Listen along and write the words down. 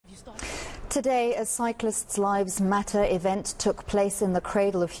Today, a Cyclists' Lives Matter event took place in the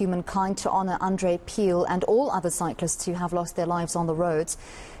Cradle of Humankind to honour André Piehl and all other cyclists who have lost their lives on the roads.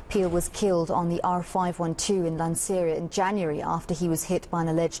 Piehl was killed on the R512 in Lanseria in January after he was hit by an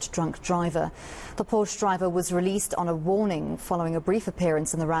alleged drunk driver. The Porsche driver was released on a warning following a brief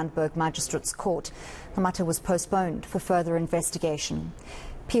appearance in the Randburg Magistrates Court. The matter was postponed for further investigation.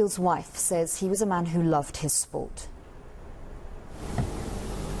 Piehl's wife says he was a man who loved his sport.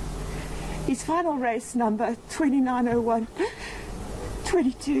 His final race number,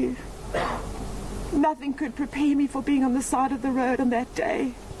 29:01:22. Nothing could prepare me for being on the side of the road on that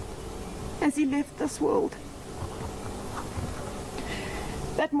day as he left this world.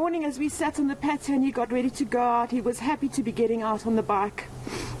 That morning as we sat on the patio and he got ready to go out, he was happy to be getting out on the bike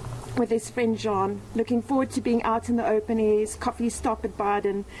with his friend Jean, looking forward to being out in the open air, his coffee stop at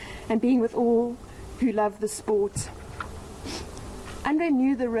Baden, and being with all who love the sport. André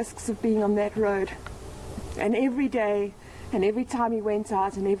knew the risks of being on that road, and every day and every time he went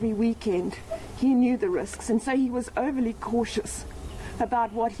out and every weekend he knew the risks, and so he was overly cautious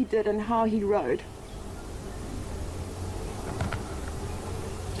about what he did and how he rode.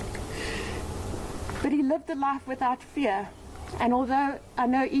 But he lived a life without fear, and although I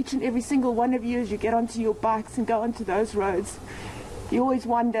know each and every single one of you, as you get onto your bikes and go onto those roads, you always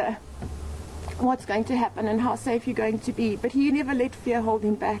wonder what's going to happen and how safe you're going to be, but he never let fear hold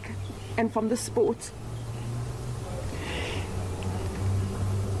him back and from the sport.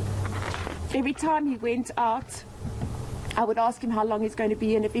 Every time he went out, I would ask him how long he's going to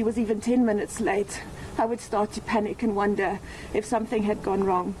be, and if he was even 10 minutes late, I would start to panic and wonder if something had gone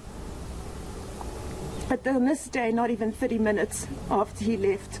wrong. But on this day, not even 30 minutes after he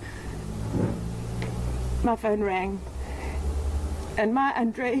left, my phone rang, and my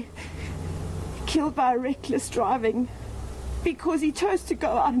André killed by reckless driving because he chose to go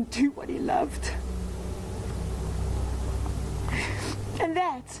out and do what he loved. And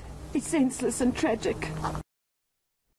that is senseless and tragic.